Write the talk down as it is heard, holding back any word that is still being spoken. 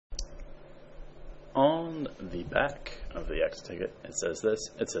on the back of the X ticket, it says this.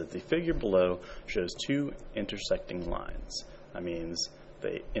 It says the figure below shows two intersecting lines. That means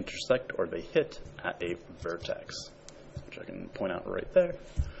they intersect or they hit at a vertex, which I can point out right there.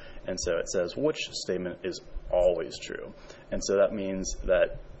 And so it says which statement is always true. And so that means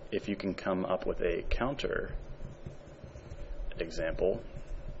that if you can come up with a counter example,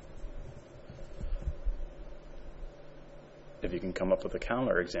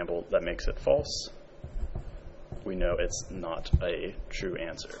 that makes it false, we know it's not a true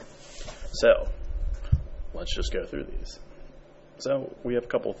answer. So let's just go through these. So we have a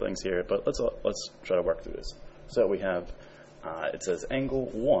couple of things here, but let's try to work through this. So we have, it says angle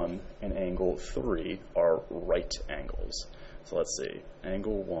 1 and angle 3 are right angles. So let's see,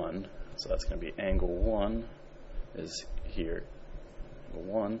 angle 1, so that's going to be angle 1 is here,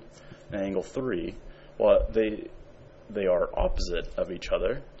 angle 1, and angle 3, well, they are opposite of each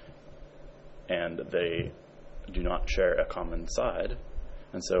other, and they do not share a common side,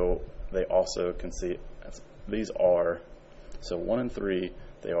 and so they also can see, these are, so 1 and 3,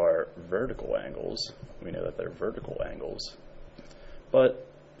 they are vertical angles. We know that they're vertical angles. But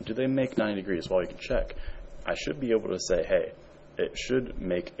do they make 90 degrees? Well, you can check. I should be able to say, hey, it should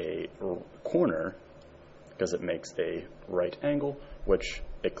make a corner because it makes a right angle, which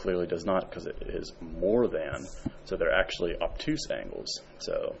it clearly does not because it is more than. So they're actually obtuse angles.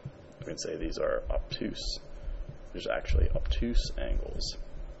 So we can say these are obtuse. There's actually obtuse angles.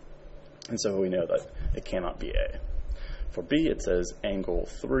 And so we know that it cannot be A. For B, it says angle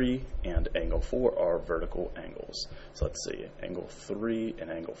 3 and angle 4 are vertical angles. So let's see, angle 3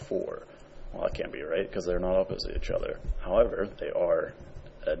 and angle 4. Well, that can't be right because they're not opposite each other. However, they are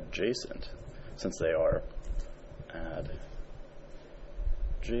adjacent, since they are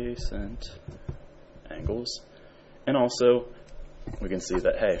adjacent angles. And also, we can see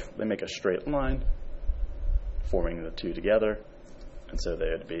that, hey, they make a straight line, forming the two together. And so they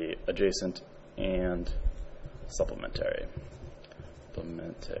would be adjacent and supplementary.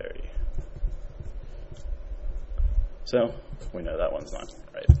 So we know that one's not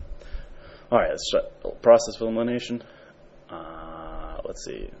right. All right, let's try process of elimination. Let's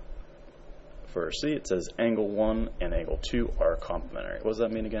see. For C, it says angle 1 and angle 2 are complementary. What does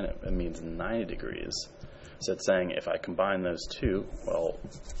that mean again? It means 90 degrees. So it's saying if I combine those two, well,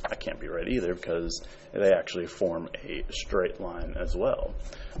 I can't be right either because they actually form a straight line as well.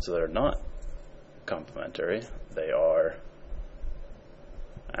 So they're not complementary. They are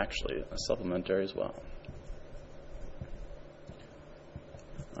actually supplementary as well.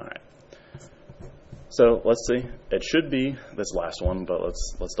 All right. So let's see. It should be this last one, but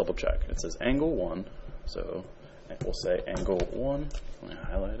let's double check. It says angle 1. So we'll say angle 1. Let me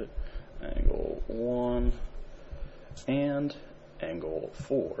highlight it. Angle 1 and angle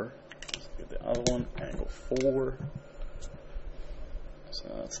 4. Let's get the other one. Angle 4. So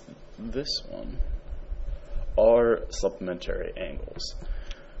that's this one. Are supplementary angles.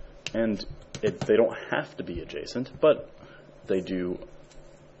 And they don't have to be adjacent, but they do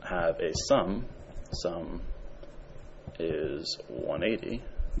have a sum. Sum is 180.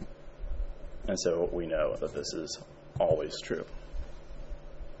 And so we know that this is always true.